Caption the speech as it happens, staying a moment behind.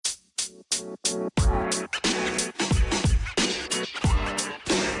And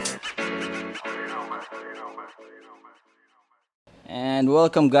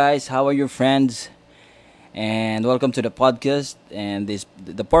welcome, guys. How are your friends? And welcome to the podcast and this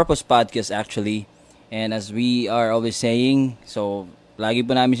the Purpose Podcast actually. And as we are always saying, so lagi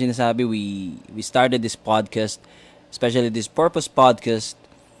po namin sinasabi, we started this podcast, especially this Purpose Podcast,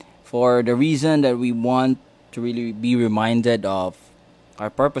 for the reason that we want to really be reminded of our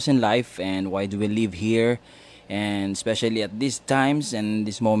purpose in life and why do we live here, and especially at these times and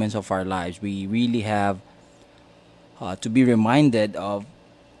these moments of our lives, we really have to be reminded of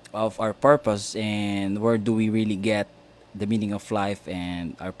our purpose and where do we really get the meaning of life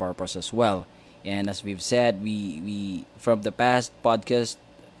and our purpose as well. And as we've said, we from the past podcast,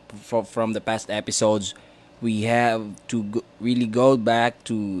 from the past episodes, we have to really go back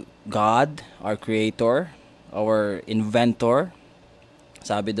to God, our creator, our inventor.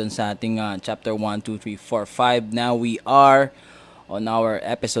 Sabi dun sa ating chapter 1, 2, 3, 4, 5. Now we are on our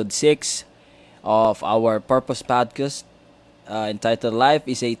episode 6 of our Purpose Podcast, entitled Life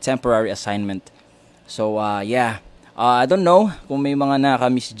is a Temporary Assignment. So, yeah. I don't know kung may mga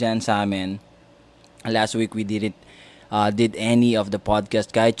nakamiss dyan sa amin. Last week we didn't did any of the podcast.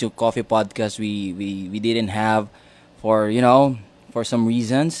 Kahit yung coffee podcast we didn't have for, for some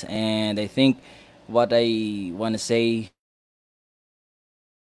reasons. And I think what I want to say,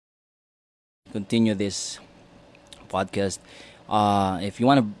 continue this podcast. If you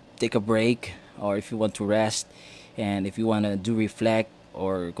want to take a break or if you want to rest and if you want to do reflect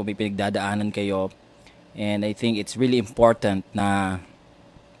or kung may pinagdadaanan kayo, and I think it's really important na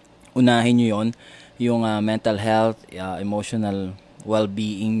unahin nyo yon, yung mental health, emotional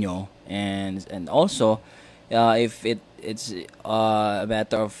well-being nyo, and also if it's a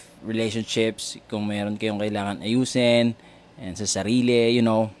matter of relationships, kung mayroon kayong kailangan ayusin and sa sarili,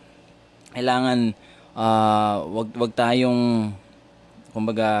 kailangan wag tayong,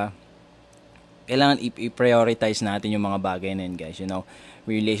 kumbaga, kailangan i-prioritize natin yung mga bagay na yun, guys.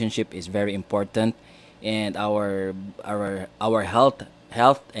 Relationship is very important, and our health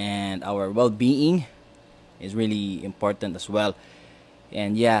and our well-being is really important as well.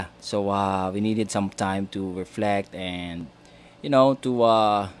 And yeah, so we needed some time to reflect and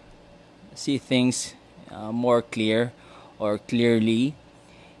to see things more clearly,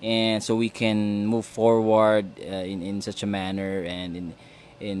 and so we can move forward in such a manner and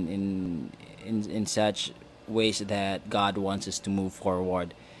in such ways that God wants us to move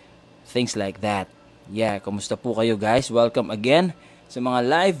forward. Things like that. Yeah, kumusta po kayo, guys? Welcome again sa mga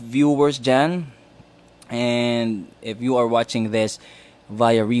live viewers dyan. And if you are watching this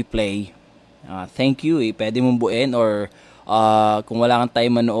via replay, thank you. Pwede mong buuin or kung wala kang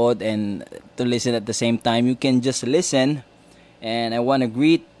time manood and to listen at the same time, you can just listen. And I want to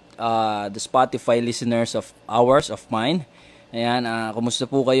greet the Spotify listeners of mine. Ayan, kumusta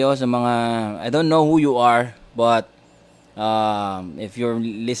po kayo sa mga, I don't know who you are, but if you're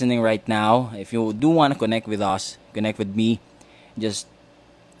listening right now, if you do want to connect with us, connect with me, just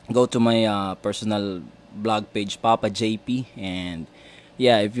go to my personal blog page, Papa JP, and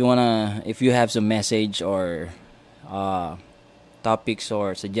yeah, if you have some message or topics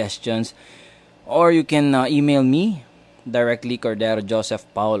or suggestions, or you can email me directly, Cordero Joseph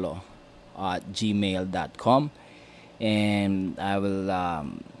Paulo at gmail.com, and I will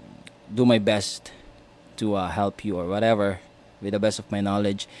do my best to help you or whatever with the best of my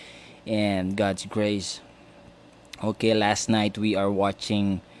knowledge and God's grace. Okay, last night we are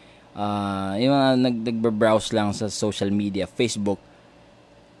watching yung mga nagbe-browse lang sa social media, Facebook.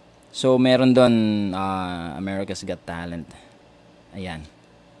 So meron doon America's Got Talent. Ayan.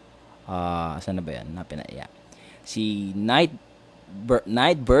 Saan na ba yan? Yeah. Si Nightbird.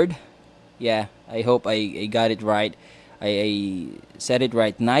 Yeah, I hope I got it right. I said it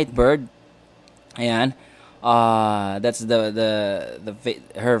right. Nightbird. Ayan. That's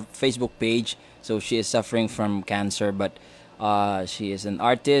her Facebook page. So she is suffering from cancer, but she is an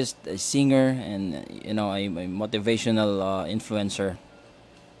artist, a singer, and a motivational influencer,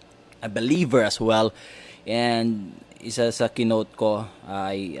 a believer as well. And isa sa kinote ko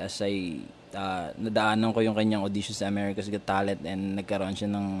as I nadaanan ko yung kanyang audition sa America's Got Talent, and nagkaroon siya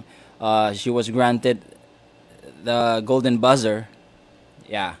ng she was granted the golden buzzer.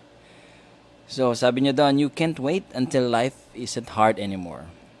 Yeah. So sabi niya doon, you can't wait until life isn't hard anymore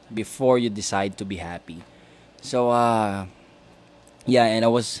before you decide to be happy. So yeah, and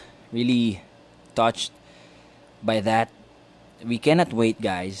I was really touched by that. We cannot wait,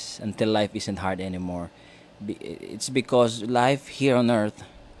 guys, until life isn't hard anymore. It's because life here on earth,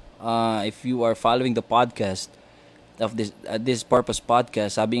 if you are following the podcast, of this purpose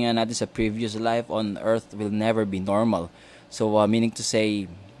podcast, sabi nga natin sa previous, life on earth will never be normal. So meaning to say,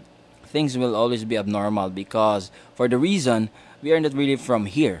 things will always be abnormal because for the reason we are not really from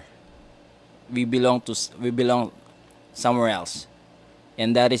here. We belong somewhere else,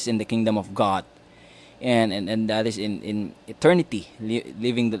 and that is in the kingdom of God, and that is in eternity,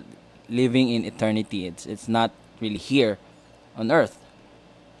 living in eternity. It's not really here on earth.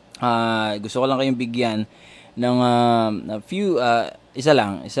 Gusto ko lang kayong bigyan ng a few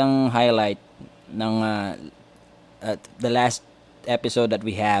isang highlight ng the last episode that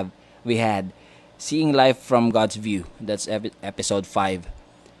we had, seeing life from God's view. That's episode 5.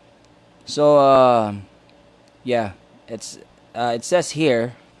 So yeah, it says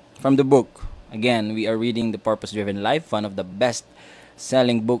here from the book. Again, we are reading The Purpose Driven Life, one of the best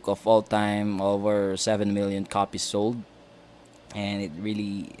selling book of all time, over 7 million copies sold. And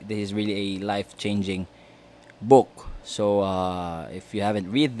this is really a life changing book. So if you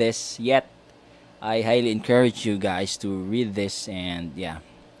haven't read this yet, I highly encourage you guys to read this, and yeah,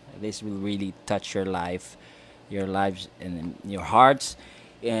 this will really touch your lives and your hearts,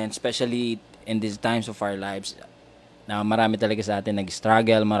 and especially in these times of our lives na marami talaga sa atin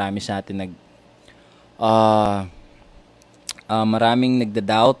nag-struggle, marami sa atin uh, maraming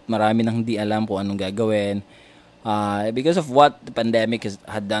nagda-doubt, marami nang hindi alam kung anong gagawin because of what the pandemic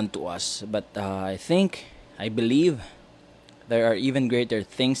had done to us. But I believe there are even greater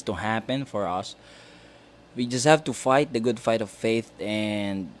things to happen for us. We just have to fight the good fight of faith,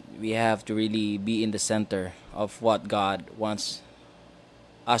 and we have to really be in the center of what God wants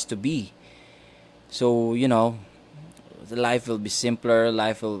us to be. So, the life will be simpler.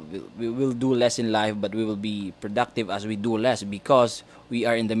 We will do less in life, but we will be productive as we do less because we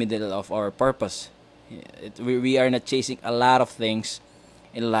are in the middle of our purpose. We are not chasing a lot of things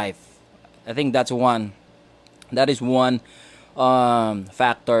in life. I think that is one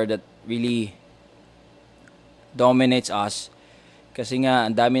factor that really dominates us, kasi nga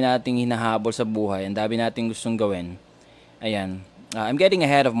ang dami nating hinahabol sa buhay, ang dami nating gustong gawin. Ayan, I'm getting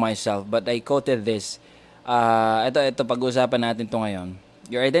ahead of myself, but I quoted this. Ito pag-uusapan natin to ngayon.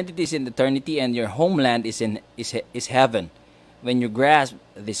 Your identity is in eternity, and your homeland is heaven. When you grasp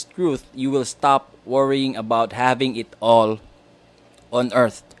this truth, you will stop worrying about having it all on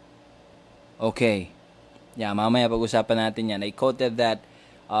earth. Okay. Yeah, mamaya pag-usapan natin yan. I quoted that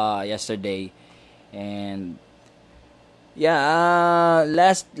yesterday. And yeah,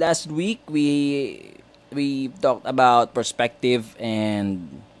 last week we talked about perspective,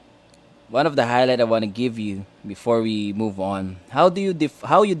 and one of the highlight I want to give you before we move on. How you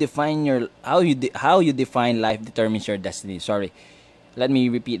define life determines your destiny. Sorry. Let me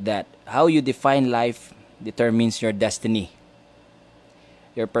repeat that. How you define life determines your destiny.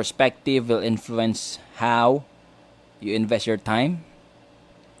 Your perspective will influence how you invest your time,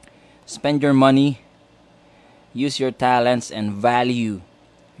 spend your money, use your talents, and value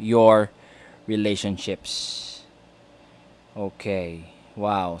your relationships. Okay.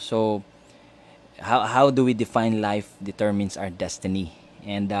 Wow. So how do we define life determines our destiny.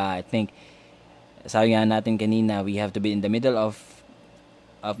 And I think sabi nga natin kanina, we have to be in the middle of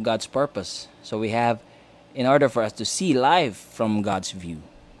God's purpose. So in order for us to see life from God's view,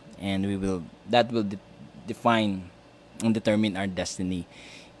 and that will define and determine our destiny.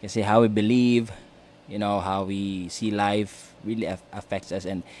 Kasi how we believe, how we see life really affects us,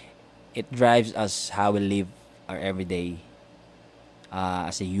 and it drives us how we live our everyday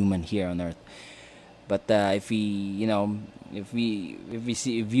as a human here on earth. But if we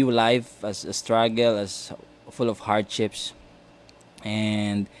view life as a struggle, as full of hardships,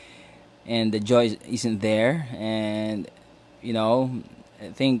 and the joy isn't there, and I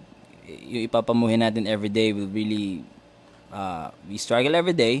think yung ipapamuhin natin every day will really we struggle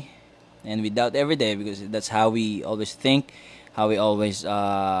every day, and we doubt every day, because that's how we always think, how we always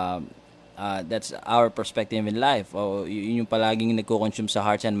that's our perspective in life. Yun yung palaging nagko-consume sa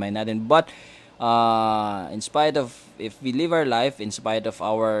hearts and mind natin. But in spite of, if we live our life in spite of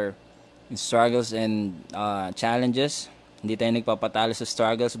our struggles and challenges, hindi tayo nagpapatalo sa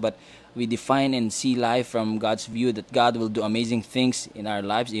struggles, but we define and see life from God's view, that God will do amazing things in our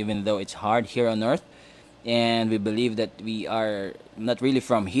lives even though it's hard here on earth. And we believe that we are not really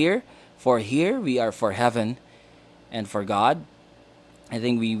from here. For here, we are for heaven and for God. I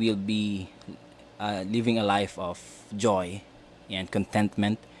think we will be living a life of joy and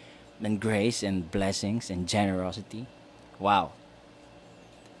contentment and grace and blessings and generosity. Wow.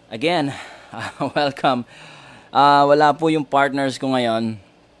 Again, welcome. Wala po yung partners ko ngayon.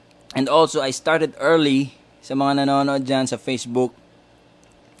 And also, I started early sa mga nanonood dyan sa Facebook.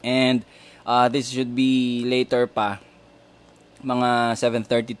 And this should be later pa. Mga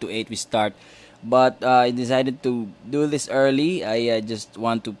 7:30 to 8 we start. But I decided to do this early. I just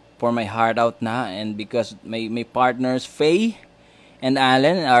want to pour my heart out na, and because my partners Faye and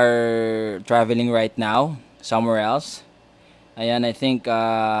Alan are traveling right now somewhere else. Ayan, I think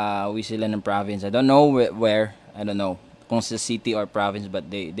we sila ng province. I don't know where. I don't know kung sa city or province, but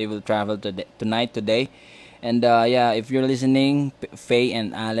they will travel tonight, today. And yeah, if you're listening, Faye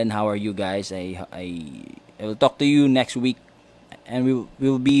and Alan, how are you guys? I will talk to you next week, and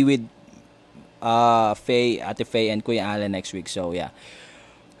we'll be with Faye, Ate Faye, and Kuya Alan next week. So yeah,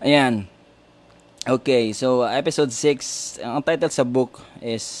 ayan. Okay, so episode 6, ang title sa book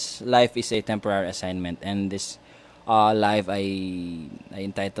is Life is a Temporary Assignment, and this live I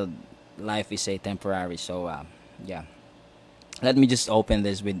entitled Life is a Temporary. So yeah, let me just open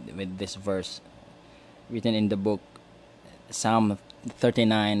this with this verse written in the book. Psalm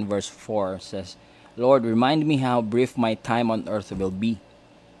 39 verse 4 says, Lord, remind me how brief my time on earth will be.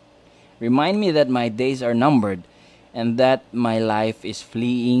 Remind me that my days are numbered and that my life is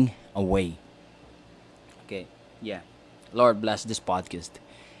fleeing away. Okay, yeah. Lord, bless this podcast.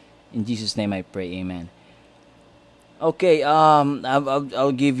 In Jesus' name I pray, amen. Okay,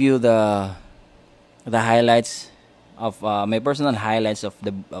 I'll give you the highlights of my personal highlights of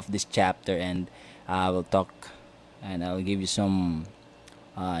this chapter, and I will talk, and I'll give you some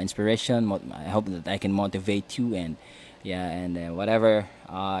inspiration. I hope that I can motivate you, and yeah, and whatever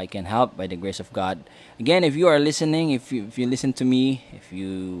I can help by the grace of God. Again, if you are listening, if you listen to me, if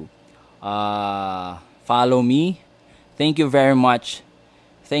you follow me, thank you very much.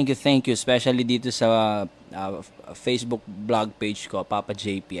 Thank you, especially dito sa Facebook blog page ko, Papa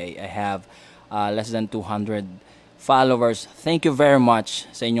JP. I have less than 200 followers. Thank you very much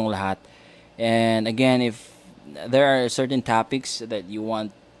sa inyong lahat. And again, if there are certain topics that you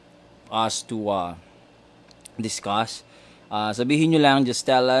want us to discuss, sabihin nyo lang, just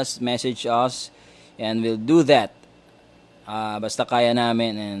tell us, message us, and we'll do that. Basta kaya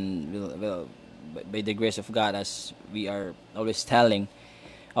namin, and we'll by the grace of God, as we are always telling.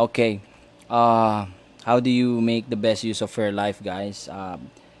 Okay, how do you make the best use of your life, guys?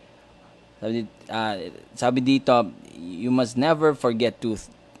 Sabi dito, you must never forget two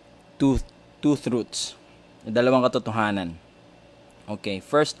truths. Dalawang katotohanan. Okay,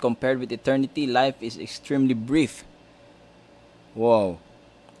 first, compared with eternity, life is extremely brief. Whoa.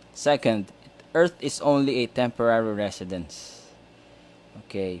 Second, earth is only a temporary residence.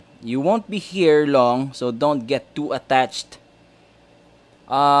 Okay, you won't be here long, so don't get too attached.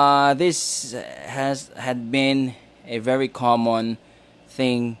 This had been a very common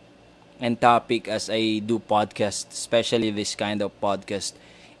thing and topic as I do podcast, especially this kind of podcast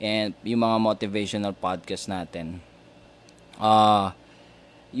and yung mga motivational podcast natin.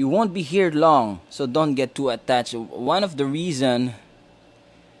 You won't be here long, so don't get too attached. One of the reason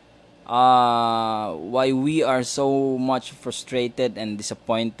why we are so much frustrated and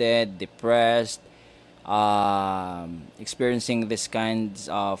disappointed, depressed, experiencing this kinds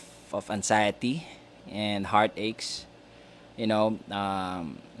of anxiety and heartaches,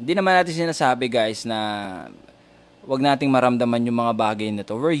 hindi naman natin sinasabi, guys, na wag nating maramdaman yung mga bagay na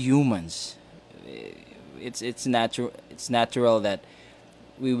to. We're humans. It's natural that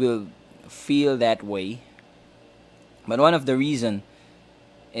we will feel that way. But one of the reason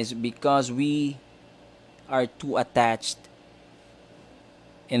is because we are too attached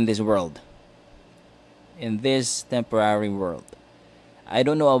in this world, in this temporary world. I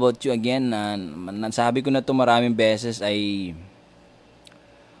don't know about you, again, nasabi ko na to maraming beses, I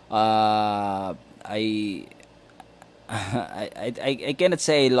I cannot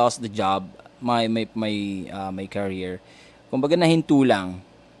say I lost the job, my career. Kumbaga nahinto lang.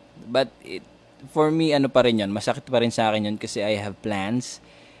 But for me, ano pa rin yun, masakit pa rin sa akin yun, kasi I have plans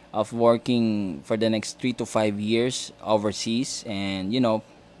of working for the next 3 to 5 years overseas, and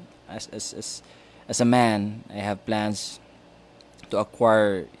as a man, I have plans to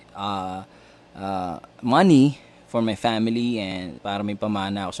acquire money for my family, and para may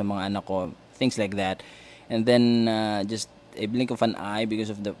pamana ako sa mga anak ko, things like that. And then just a blink of an eye, because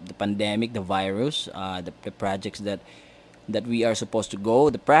of the pandemic, the virus, the projects that we are supposed to go,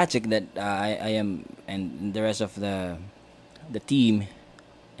 the project that I am, and the rest of the team,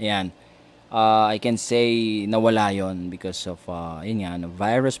 ayan, I can say nawala yon because of yun nga,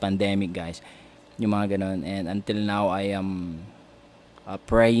 virus, pandemic, guys, yung mga ganun. And until now, I am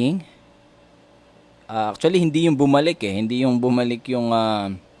praying. Actually, hindi yung bumalik yung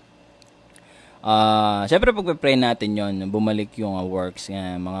syempre pag-pray natin yon, bumalik yung works,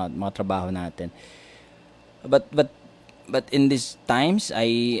 mga trabaho natin. But in these times,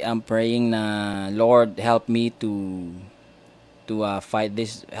 I am praying na, Lord, help me to to fight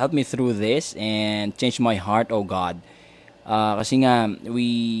this. Help me through this and change my heart, oh God. Kasi nga,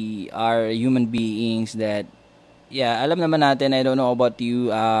 we are human beings that, yeah, alam naman natin, I don't know about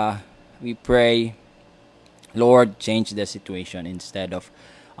you, we pray, Lord, change the situation instead of,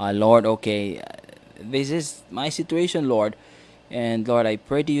 Lord, okay, this is my situation, Lord. And Lord, I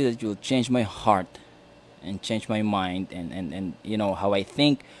pray to you that you'll change my heart and change my mind and how I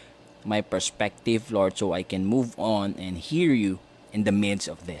think, my perspective, Lord, so I can move on and hear you in the midst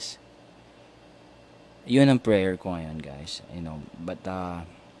of this. Yun ang prayer ko ngayon, guys. But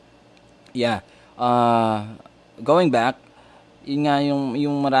yeah, going back, yun nga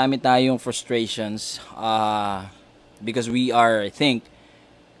yung marami tayong frustrations because I think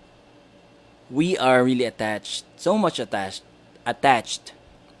we are really attached, so much attached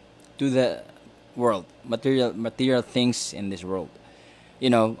to the world, material things in this world. You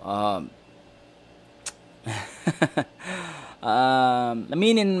know,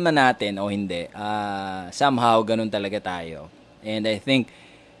 aminin man natin o hindi, somehow ganun talaga tayo. And I think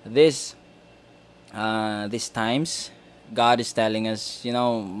these times, God is telling us,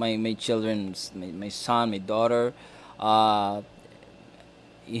 my children, my son, my daughter,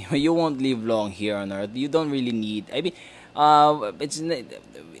 you won't live long here on earth. You don't really need. I mean,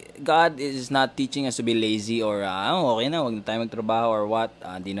 God is not teaching us to be lazy or okay na, wag na tayo magtrabaho or what.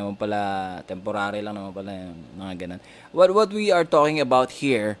 Di naman pala, temporary lang naman pala yung mga ganun. What we are talking about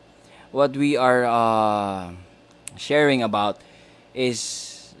here, what we are sharing about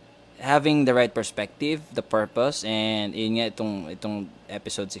is having the right perspective, the purpose, and yun nga itong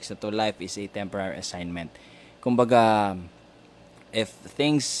episode 6 na to, life is a temporary assignment. Kumbaga, if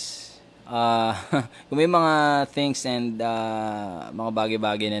things kung may mga things and mga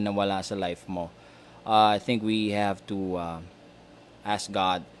bagay-bagay na nawala sa life mo, I think we have to ask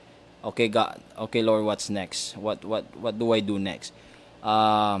God, okay God, okay Lord, what's next? What do I do next?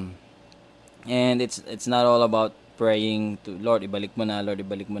 And it's not all about praying to Lord, ibalik mo na, Lord,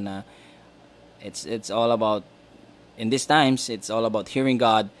 ibalik mo na. It's all about, in these times, it's all about hearing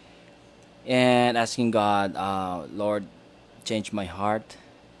God and asking God, Lord, change my heart,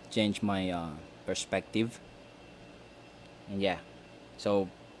 change my perspective. And yeah, so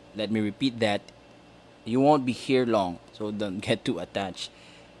let me repeat that. You won't be here long, so don't get too attached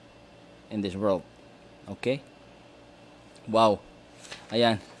in this world. Okay? Wow.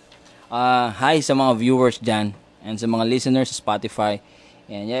 Ayan. Hi sa mga viewers dyan and sa mga listeners sa Spotify.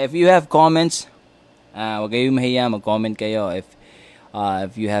 And yeah, if you have comments, wag kayong mahiya, mag-comment kayo if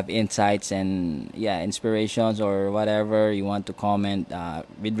you have insights and inspirations or whatever you want to comment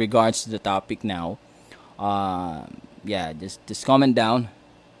with regards to the topic now. Just comment down.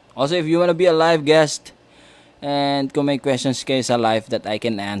 Also, if you want to be a live guest and kung may questions kayo sa live that I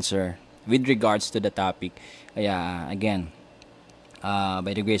can answer with regards to the topic, again,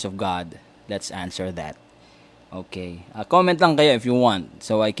 by the grace of God, let's answer that. Okay. Comment lang kayo if you want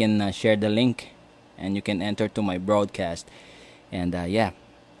so I can share the link and you can enter to my broadcast. And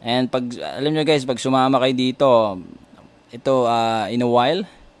and alam nyo guys, pag sumama kayo dito, ito in a while,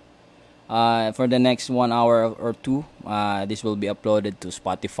 for the next 1 hour or 2, this will be uploaded to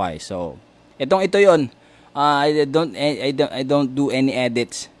Spotify. So ito yon. I don't do any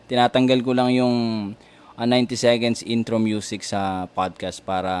edits. Tinatanggal ko lang yung 90 seconds intro music sa podcast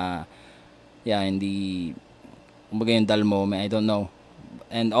para hindi kumbaga yung dalmo, I don't know.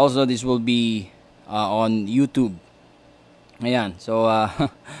 And also this will be on YouTube. Ayan. So,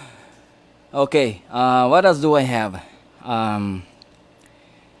 okay. What else do I have?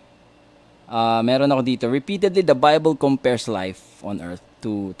 Meron ako dito. Repeatedly, the Bible compares life on earth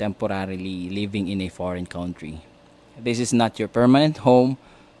to temporarily living in a foreign country. This is not your permanent home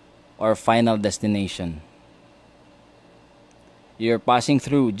or final destination. You're passing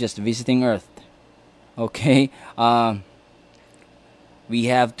through, just visiting earth. Okay? We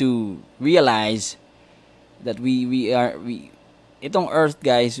have to realize that we itong earth,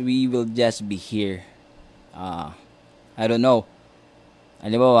 guys, we will just be here. I don't know.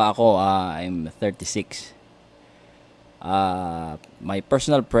 Halimbawa ako, I'm 36. My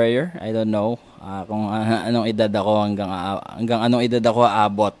personal prayer, I don't know kung anong edad ako hanggang anong edad ako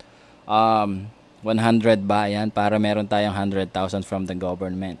aabot. 100 ba yan para meron tayong 100,000 from the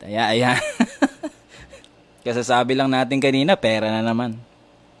government. Ayan. Kasi sabi lang natin kanina, pera na naman.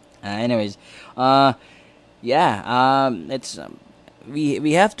 Anyways, it's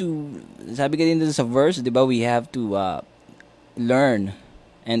we have to, sabi ka din dun sa verse, 'di ba? We have to learn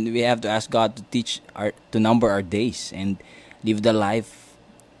and we have to ask God to to number our days and live the life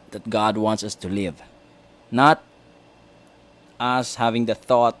that God wants us to live. Not us having the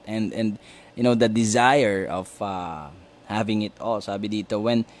thought and the desire of having it all. Sabi dito,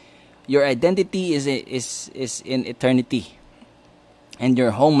 when your identity is in eternity and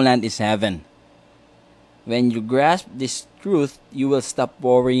your homeland is heaven. When you grasp this truth, you will stop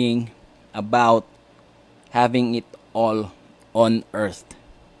worrying about having it all on earth.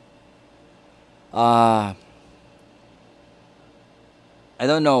 Uh, I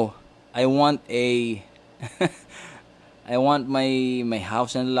don't know. I want a I want my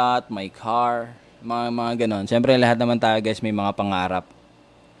house and lot, my car, mga ganon. Siyempre lahat naman tayo guys may mga pangarap.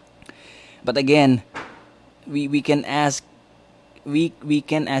 But again, we can ask we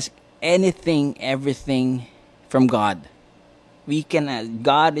can ask anything, everything from God. We can ask,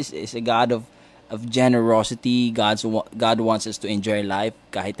 God is a God of generosity. God wants us to enjoy life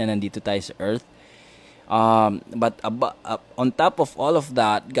kahit na nandito tayo sa earth. But on top of all of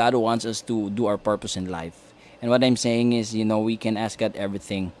that, God wants us to do our purpose in life. And what I'm saying is, we can ask God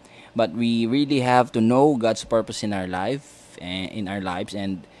everything, but we really have to know God's purpose in our life and in our lives,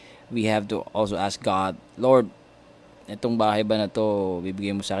 and we have to also ask God, Lord, itong bahay ba na to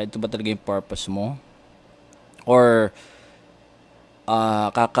bibigay mo sa akin? Ito ba talaga yung purpose mo? Or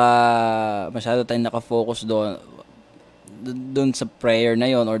masyado tayong nakafocus doon sa prayer na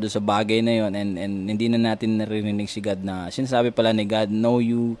yon or doon sa bagay na yon, and hindi na natin naririnig si God na sinasabi pala ni God, no,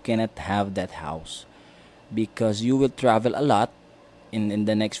 you cannot have that house because you will travel a lot in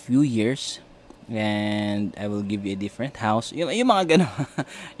the next few years, and I will give you a different house. Yung mga ganun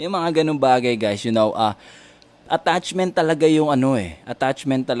yung mga ganung bagay guys, attachment talaga yung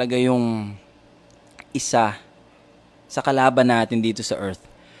attachment talaga yung isa sa kalaban natin dito sa earth.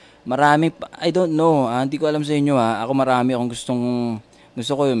 I don't know, hindi ko alam sa inyo ako marami akong gusto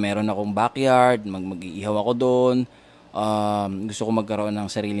ko yung meron akong backyard, mag-iihaw ako doon. Gusto ko magkaroon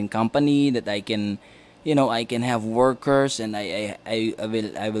ng sariling company that I can have workers, and I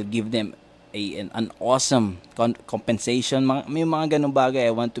will give them an awesome compensation. May mga ganung bagay.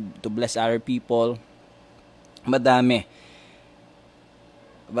 I want to bless other people. Madami.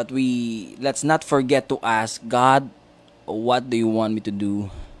 But let's not forget to ask God, what do you want me to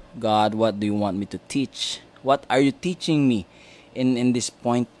do? God, what do you want me to teach? What are you teaching me in this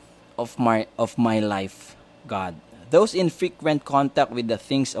point of my life, God? Those in frequent contact with the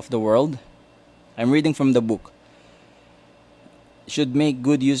things of the world, I'm reading from the book, should make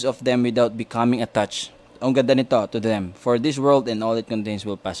good use of them without becoming attached. Ang ganda nito, to them. For this world and all it contains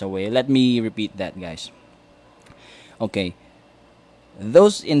will pass away. Let me repeat that, guys. Okay.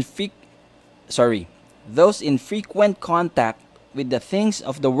 Those in frequent contact with the things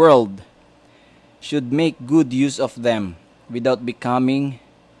of the world should make good use of them without becoming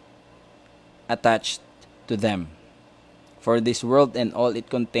attached to them. For this world and all it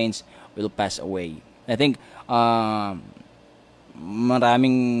contains will pass away. I think marami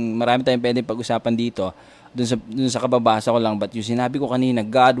tayong pwedeng pag-usapan dito dun sa kababasa ko lang, but yung sinabi ko kanina,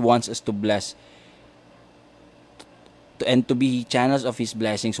 God wants us to bless and to be channels of His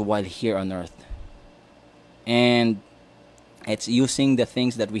blessings while here on earth. And it's using the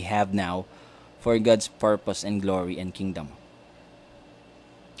things that we have now for God's purpose and glory and kingdom.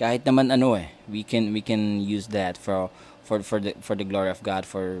 Kahit naman we can use that for the glory of God,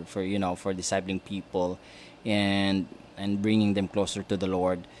 for discipling people and bringing them closer to the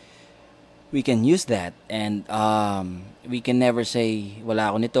Lord. We can use that, and we can never say wala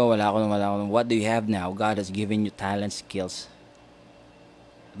ako nito, wala ako. What do you have now? God has given you talent, skills.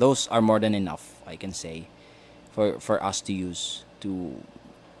 Those are more than enough, I can say, for us to use to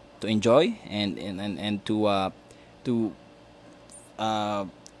enjoy and to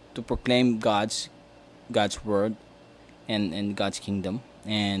proclaim God's word and God's kingdom,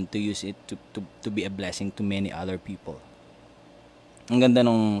 and to use it to be a blessing to many other people. Ang ganda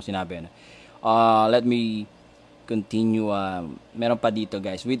nung sinabi. Let me continue. Meron pa dito,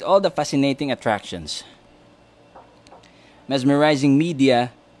 guys. With all the fascinating attractions, mesmerizing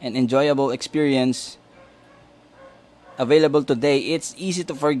media, and enjoyable experience available today, it's easy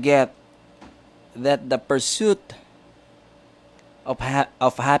to forget that the pursuit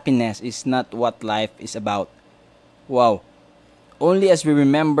of happiness is not what life is about. Wow. Only as we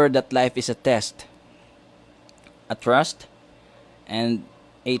remember that life is a test, a trust, and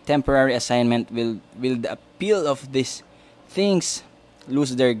a temporary assignment will the appeal of these things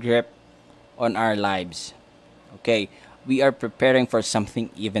lose their grip on our lives. Okay, we are preparing for something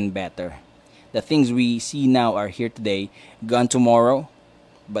even better. The things we see now are here today, gone tomorrow,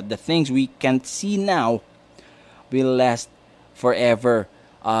 but the things we can't see now will last forever.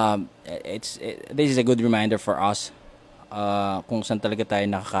 This is a good reminder for us kung saan talaga tayo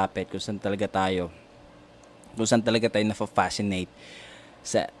nakakapit, kung saan talaga tayo na-fascinate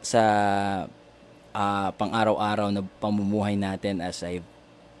sa pang-araw-araw na pamumuhay natin, as I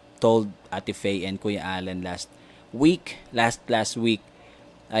told Ate Faye and Kuya Allen last week.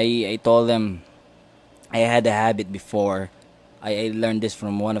 I told them I had a habit before. I learned this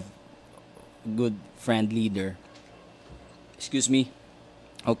from one of good friend leader. Excuse me.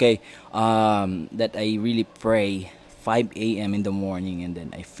 Okay. That I really pray 5 a.m. in the morning, and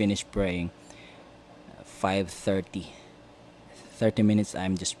then I finish praying 5:30. 30 minutes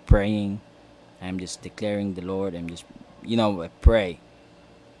I'm just praying. I'm just declaring the Lord. I'm just, I pray.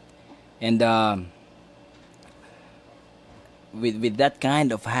 And with that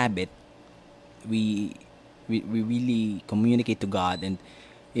kind of habit, we we really communicate to God, and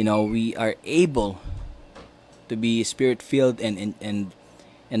we are able to be spirit filled, and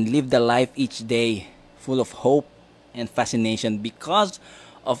live the life each day full of hope and fascination because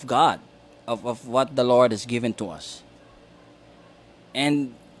of God, of what the Lord has given to us.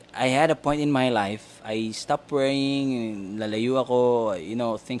 And I had a point in my life, I stopped praying, lalayo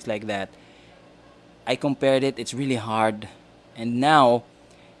ako, things like that. I compared it, it's really hard. And now,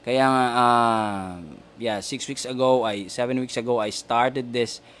 kaya nga, 6 weeks ago, 7 weeks ago, I started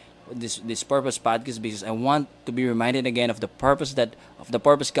this purpose podcast, because I want to be reminded again of the purpose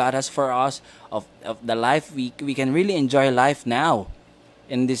God has for us, of the life we can really enjoy life now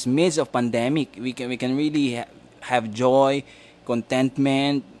in this midst of pandemic. We can really have joy,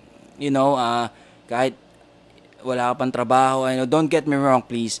 contentment, kahit wala ka pang trabaho. Don't get me wrong,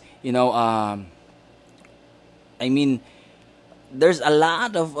 please. I mean, there's a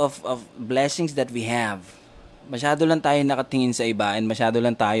lot of blessings that we have. Masyado lang tayo nakatingin sa iba, and masyado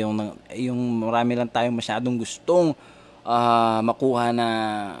lang tayong marami lang tayong masyadong gustong makuha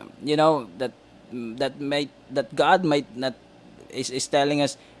na, that God might not is telling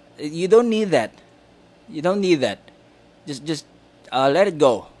us, you don't need that. Just let it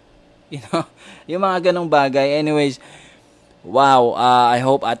go. Yung mga ganong bagay. Anyways, wow. I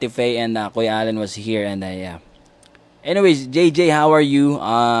hope Ate Faye and Kuya Allen was here, and anyways, JJ, how are you?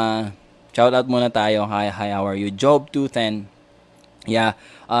 Shout out muna tayo. Hi, how are you? Job 210. Yeah.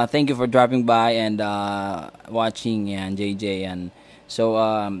 Thank you for dropping by and watching, yan, JJ. And so,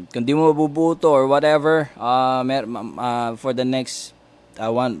 kung di mo mabubuto or whatever, for the next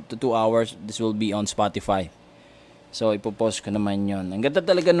 1 to 2 hours, this will be on Spotify. So, ipopost ko naman yon. Ang ganda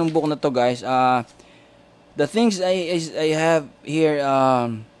talaga ng book na to, guys. The things I have here,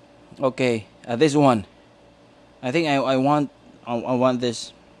 okay, this one. I think I want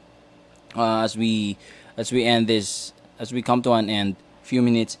this as we end this, as we come to an end, few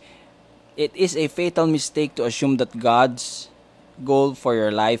minutes. It is a fatal mistake to assume that God's goal for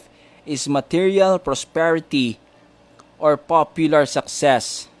your life is material prosperity or popular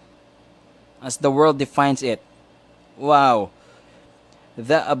success as the world defines it. Wow.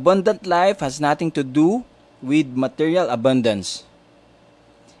 The abundant life has nothing to do with material abundance.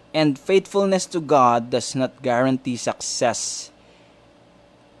 And faithfulness to God does not guarantee success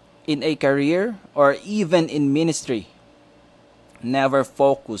in a career or even in ministry. Never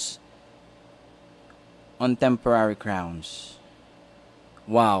focus on temporary crowns.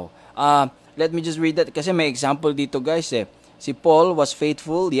 Wow. Let me just read that kasi may example dito, guys. Si Paul was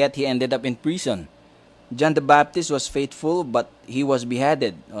faithful, yet he ended up in prison. John the Baptist was faithful, but he was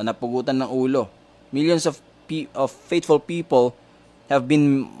beheaded, o napugutan ng ulo. Millions of faithful people have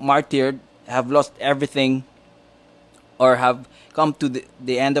been martyred, have lost everything, or have come to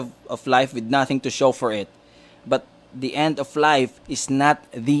the end of life with nothing to show for it. But the end of life is not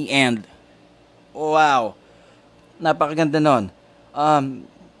the end. Wow. Napakaganda nun. Ang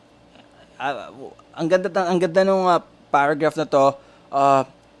ganda nung paragraph na to.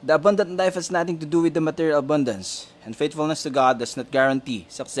 The abundant life has nothing to do with the material abundance, and faithfulness to God does not guarantee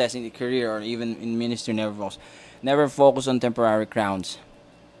success in a career or even in ministry. Never focus on temporary crowns.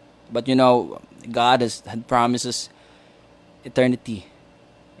 But God had promised us eternity.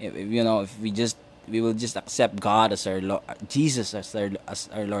 If we will just accept God as our Lord, Jesus as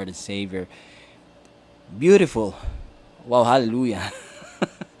our Lord and Savior. Beautiful. Wow, hallelujah.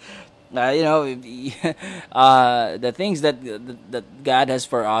 The things that God has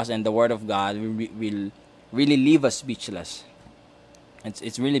for us and the Word of God will really leave us speechless.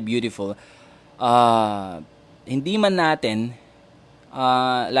 It's really beautiful. Hindi man natin,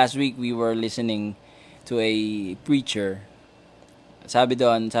 last week we were listening to a preacher. Sabi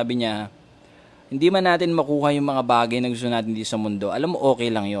niya, hindi man natin makuha yung mga bagay na gusto natin dito sa mundo. Alam mo, okay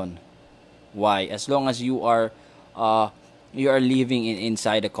lang yon. Why? As long as you are living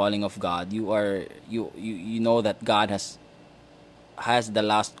inside the calling of God, you know that God has the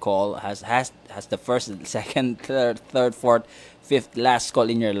last call, has the first, second, third, fourth, fifth last call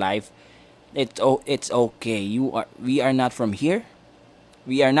in your life. It's okay. We are not from here.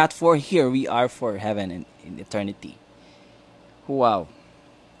 We are not for here. We are for heaven and in eternity. Wow.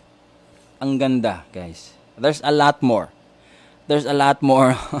 Ang ganda, guys. There's a lot more. There's a lot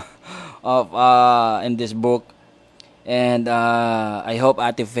more of in this book. And I hope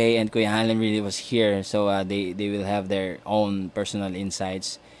Ate Faye and Kuya Allen really was here, so they will have their own personal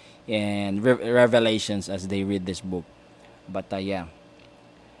insights and revelations as they read this book. But yeah,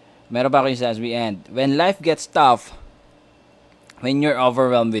 meron pa ako isa as we end. When life gets tough, when you're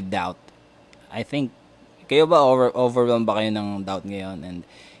overwhelmed with doubt, I think kayo ba overwhelmed ba kayo ng doubt ngayon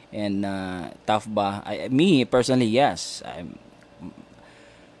and tough ba? Me personally, yes.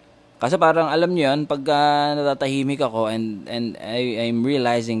 Kasi parang alam niyo 'yun pag natatahimik ako and I'm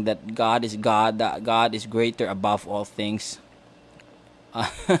realizing that God is God, that God is greater above all things.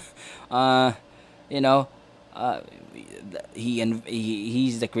 uh, you know, uh,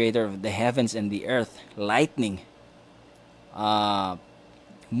 he's the creator of the heavens and the earth, lightning, uh,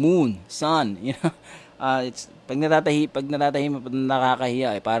 moon, sun, you know. It's pag natatahimik pag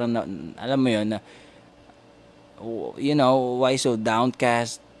nakakahiya parang alam mo 'yun na why so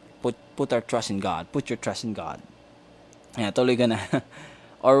downcast. Put our trust in God. Put your trust in God. Yeah, tuloy ka na.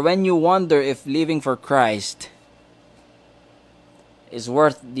 Or when you wonder if living for Christ is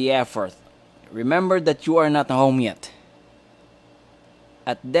worth the effort, remember that you are not home yet.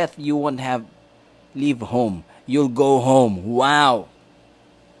 At death, you won't have leave home. You'll go home. Wow.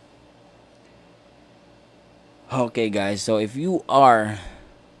 Okay, guys. So if you are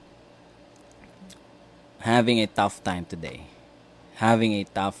having a tough time today, having a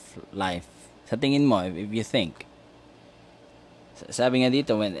tough life, sa tingin mo, if you think, sabi nga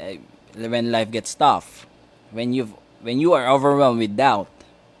dito, when life gets tough, when you are overwhelmed with doubt,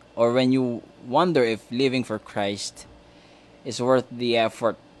 or when you wonder if living for Christ is worth the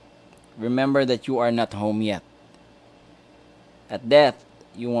effort, remember that you are not home yet. At death,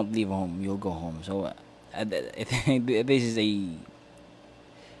 you won't leave home, you'll go home. So I think this is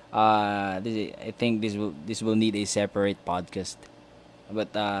I think this will need a separate podcast.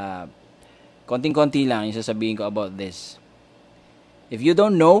 But konting-konti lang yung sasabihin ko about this. If you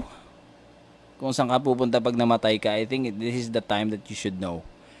don't know kung saan ka pupunta pag namatay ka, I think this is the time that you should know.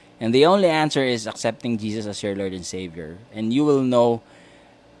 And the only answer is accepting Jesus as your Lord and Savior. And you will know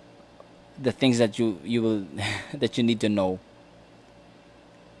the things that you will that you need to know.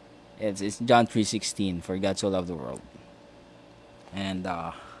 It's John 3:16, for God so loved the world. And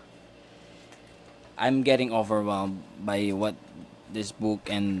I'm getting overwhelmed by what this book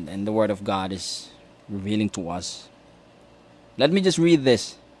and the Word of God is revealing to us. Let me just read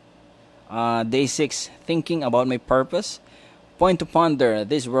this. Day 6, thinking about my purpose. Point to ponder,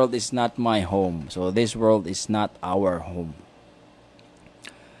 this world is not my home. So this world is not our home.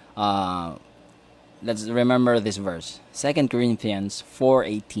 Let's remember this verse. 2 Corinthians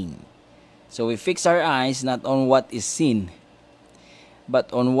 4:18. So we fix our eyes not on what is seen,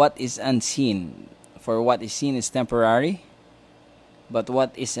 but on what is unseen. For what is seen is temporary, but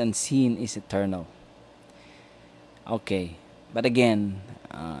what is unseen is eternal. Okay, but again,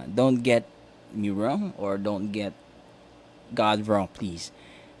 don't get me wrong, or don't get God wrong, please.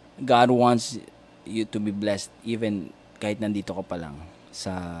 God wants you to be blessed even kahit nandito ka pa lang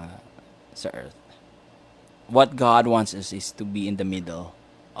sa earth. What God wants us is to be in the middle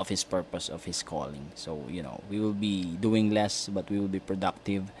of His purpose, of His calling. So, we will be doing less, but we will be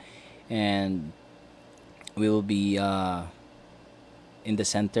productive, and we will be in the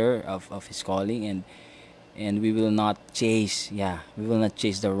center of His calling, and we will not chase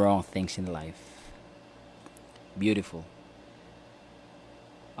the wrong things in life. Beautiful.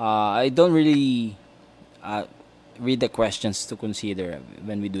 I don't really read the questions to consider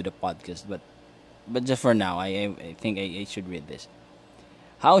when we do the podcast, but just for now, I think I should read this.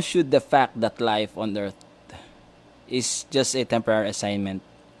 How should the fact that life on earth is just a temporary assignment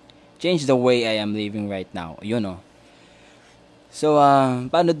change the way I am living right now? So,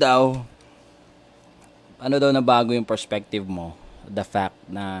 paano daw nabago yung perspective mo? The fact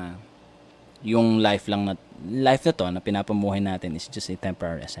na yung life na to na pinapamuhay natin is just a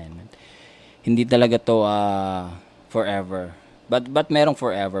temporary assignment. Hindi talaga to forever. But merong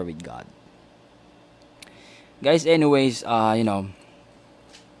forever with God. Guys, anyways,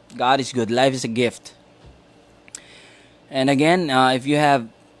 God is good. Life is a gift. And again, if you have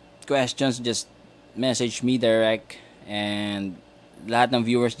questions, just message me direct. And lahat ng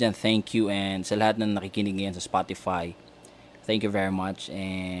viewers dyan, thank you. And sa lahat ng nakikinig ngayon sa Spotify, thank you very much.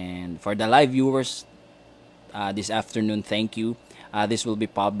 And for the live viewers this afternoon, thank you. This will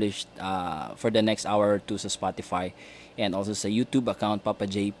be published for the next hour or two sa Spotify. and also sa YouTube account Papa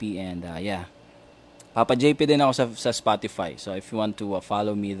JP, and yeah, Papa JP din ako sa Spotify. So if you want to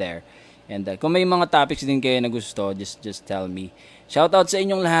follow me there. And kung may mga topics din kayo na gusto, just tell me. Shout out sa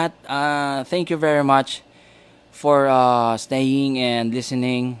inyong lahat. Thank you very much for staying and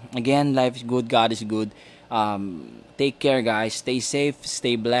listening. Again, life is good, God is good. Take care, guys. Stay safe,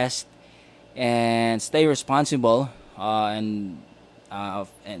 stay blessed, and stay responsible. And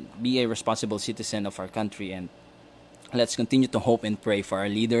be a responsible citizen of our country. And let's continue to hope and pray for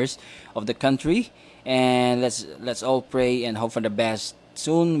our leaders of the country. And let's all pray and hope for the best.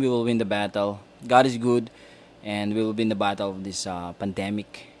 Soon we will win the battle. God is good, and we will win the battle of this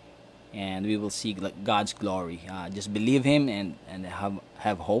pandemic, and we will see God's glory. Just believe Him, and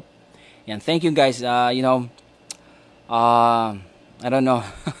have hope. And thank you, guys. I don't know.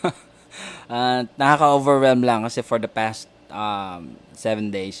 Nakaka-overwhelm lang kasi for the past 7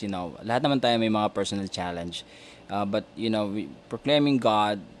 days, lahat naman tayo may mga personal challenge. But proclaiming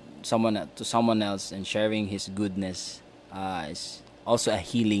God to someone else and sharing His goodness is also a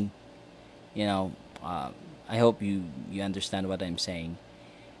healing. I hope you understand what I'm saying.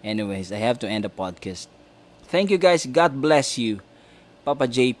 Anyways, I have to end the podcast. Thank you, guys. God bless you. Papa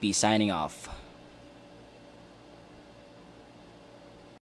JP signing off.